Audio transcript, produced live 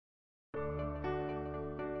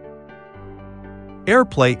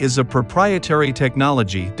AirPlay is a proprietary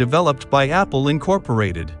technology developed by Apple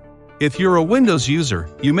Incorporated. If you're a Windows user,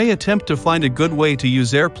 you may attempt to find a good way to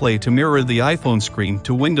use AirPlay to mirror the iPhone screen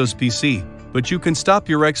to Windows PC, but you can stop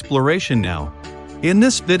your exploration now. In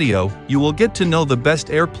this video, you will get to know the best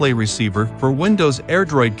AirPlay receiver for Windows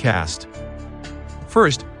AirDroid Cast.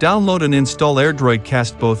 First, download and install AirDroid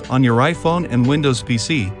Cast both on your iPhone and Windows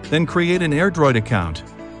PC, then create an AirDroid account.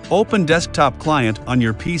 Open Desktop Client on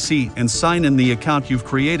your PC and sign in the account you've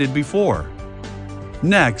created before.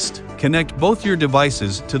 Next, connect both your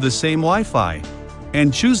devices to the same Wi-Fi,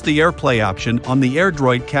 and choose the AirPlay option on the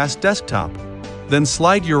AirDroid Cast desktop. Then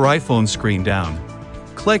slide your iPhone screen down.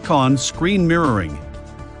 Click on Screen Mirroring,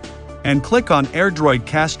 and click on AirDroid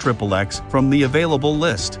Cast XXX from the available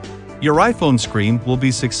list. Your iPhone screen will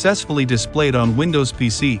be successfully displayed on Windows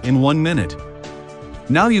PC in 1 minute.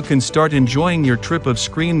 Now you can start enjoying your trip of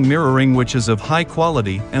screen mirroring, which is of high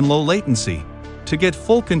quality and low latency. To get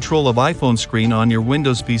full control of iPhone screen on your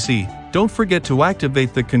Windows PC, don't forget to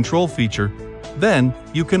activate the control feature. Then,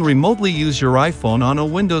 you can remotely use your iPhone on a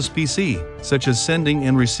Windows PC, such as sending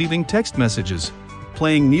and receiving text messages,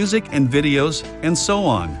 playing music and videos, and so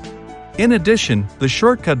on. In addition, the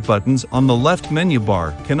shortcut buttons on the left menu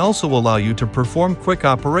bar can also allow you to perform quick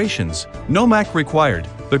operations. No Mac required.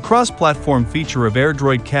 The cross-platform feature of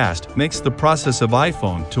AirDroid Cast makes the process of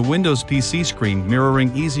iPhone to Windows PC screen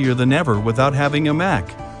mirroring easier than ever without having a Mac.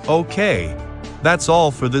 Okay, that's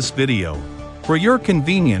all for this video. For your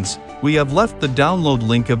convenience, we have left the download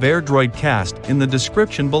link of AirDroid Cast in the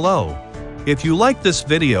description below. If you like this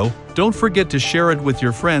video, don't forget to share it with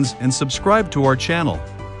your friends and subscribe to our channel.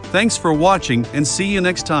 Thanks for watching and see you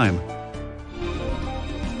next time.